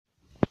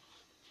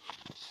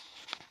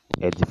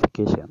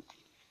Edification: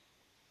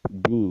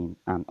 being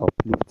an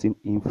uplifting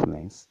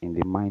influence in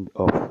the mind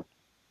of.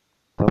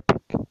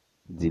 Topic: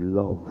 the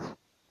love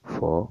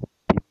for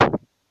people.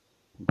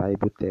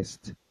 Bible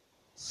text: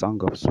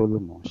 Song of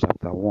Solomon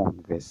chapter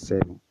 1 verse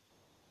 7.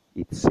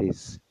 It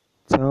says,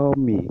 "Tell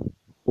me,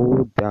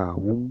 O thou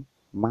whom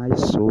my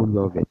soul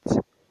loveth,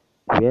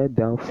 where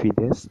thou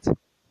feedest,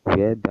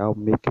 where thou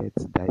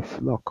makest thy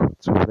flock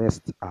to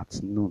rest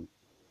at noon.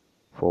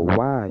 For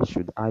why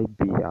should I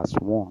be as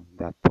one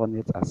that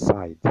turneth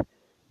aside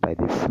by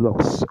the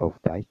flocks of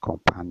thy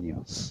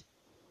companions?"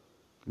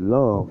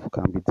 Love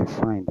can be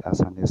defined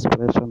as an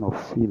expression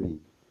of feeling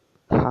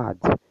hard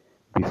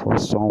before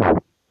someone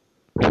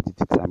with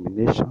the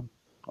determination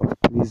of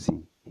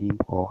pleasing him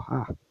or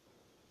her.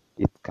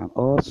 It can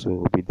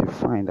also be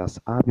defined as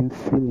having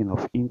feeling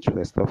of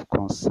interest of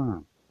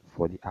concern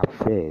for the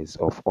affairs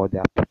of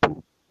other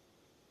people.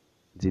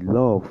 The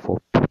love for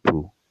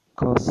people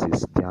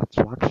causes the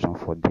attraction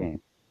for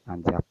them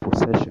and their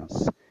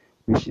possessions,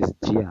 which is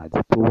geared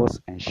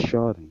towards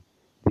ensuring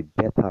the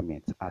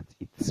betterment at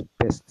its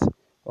best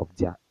of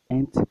their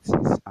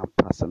entities and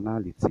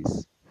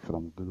personalities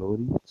from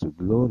glory to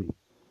glory.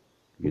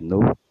 You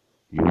know,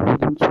 you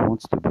wouldn't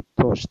want to be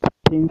touched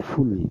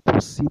painfully to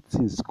see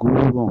things go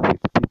wrong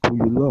with people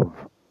you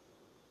love.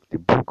 The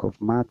book of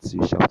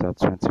Matthew chapter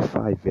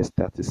 25 verse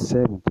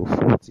 37 to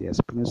 40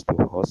 explains to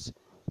us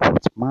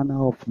what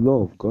manner of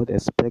love God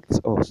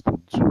expects us to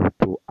do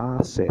to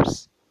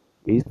ourselves.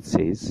 It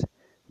says,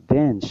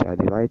 "Then shall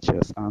the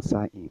righteous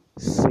answer him,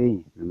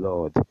 saying,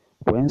 Lord,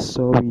 when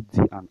saw we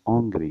thee an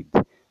hungry,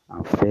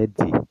 and fed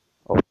thee,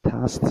 or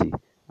thirsty,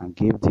 and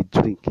gave thee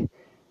drink?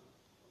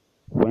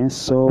 When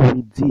saw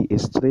we thee a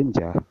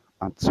stranger,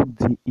 and took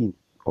thee in,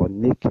 or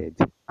naked,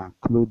 and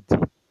clothed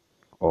thee?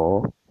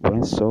 Or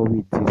when saw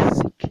we thee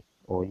sick,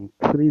 or in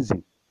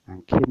prison,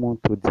 and came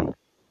unto thee?"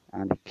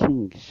 And the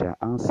king shall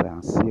answer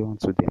and say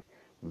unto them,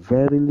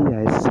 "Verily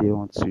I say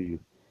unto you,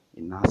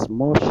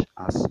 inasmuch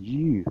as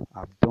you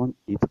have done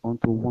it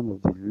unto one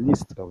of the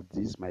least of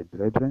these my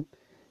brethren,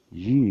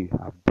 you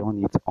have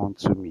done it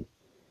unto me."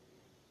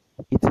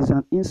 It is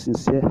an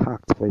insincere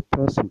act for a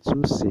person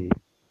to say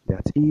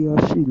that he or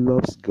she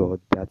loves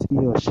God that he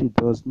or she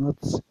does not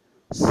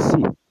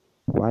see,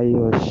 while he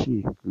or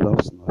she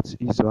loves not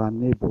his or her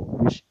neighbor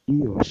which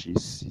he or she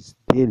sees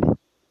daily.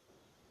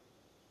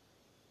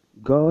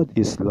 God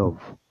is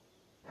love.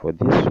 For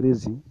this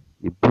reason,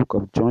 the book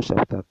of John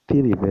chapter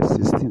 3 verse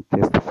 16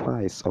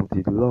 testifies of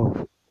the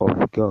love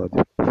of God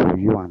for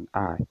you and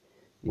I.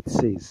 It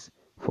says,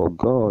 "For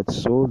God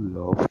so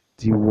loved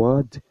the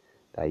world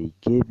that he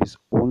gave his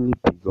only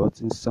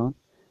begotten Son,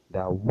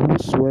 that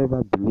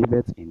whosoever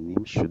believeth in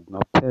him should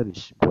not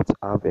perish, but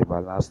have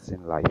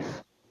everlasting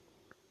life."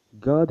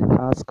 God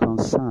has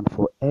concern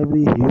for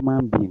every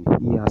human being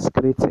he has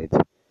created.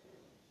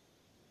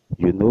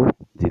 You know,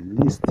 the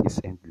list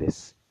is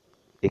endless.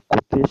 A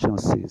quotation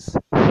says,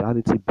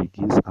 "Charity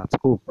begins at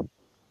home."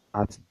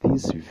 At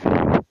this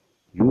view,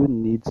 you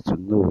need to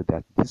know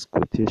that this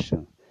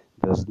quotation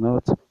does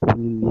not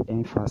only lay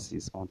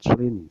emphasis on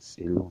trainings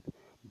alone,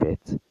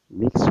 but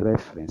makes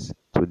reference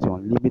to the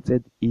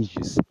unlimited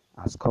issues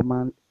as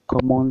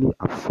commonly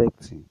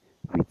affecting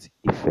with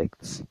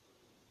effects.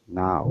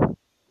 Now,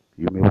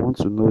 you may want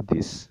to know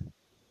this.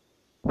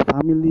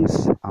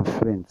 Families and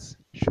friends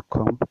should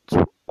come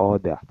to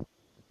order.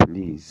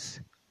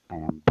 Please, I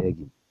am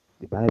begging.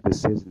 The Bible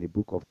says in the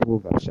book of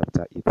Proverbs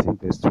chapter 18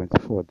 verse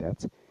 24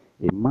 that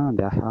a man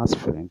that has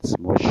friends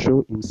must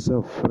show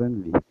himself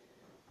friendly,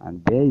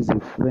 and there is a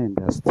friend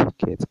that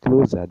sticketh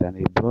closer than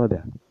a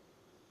brother.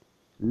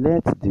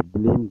 Let the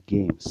blame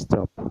game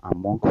stop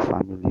among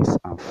families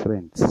and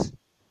friends.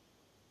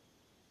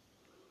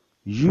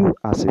 You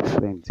as a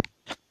friend,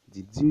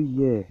 did you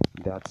hear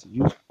that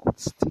you could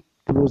stick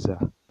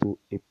closer to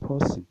a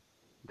person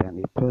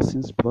than a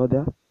person's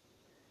brother?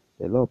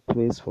 The Lord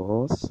prays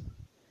for us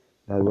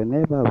that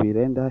whenever we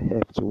render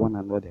help to one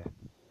another,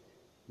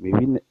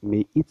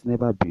 may it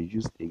never be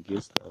used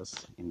against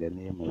us in the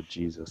name of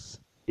Jesus.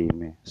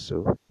 Amen.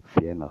 So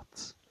fear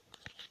not.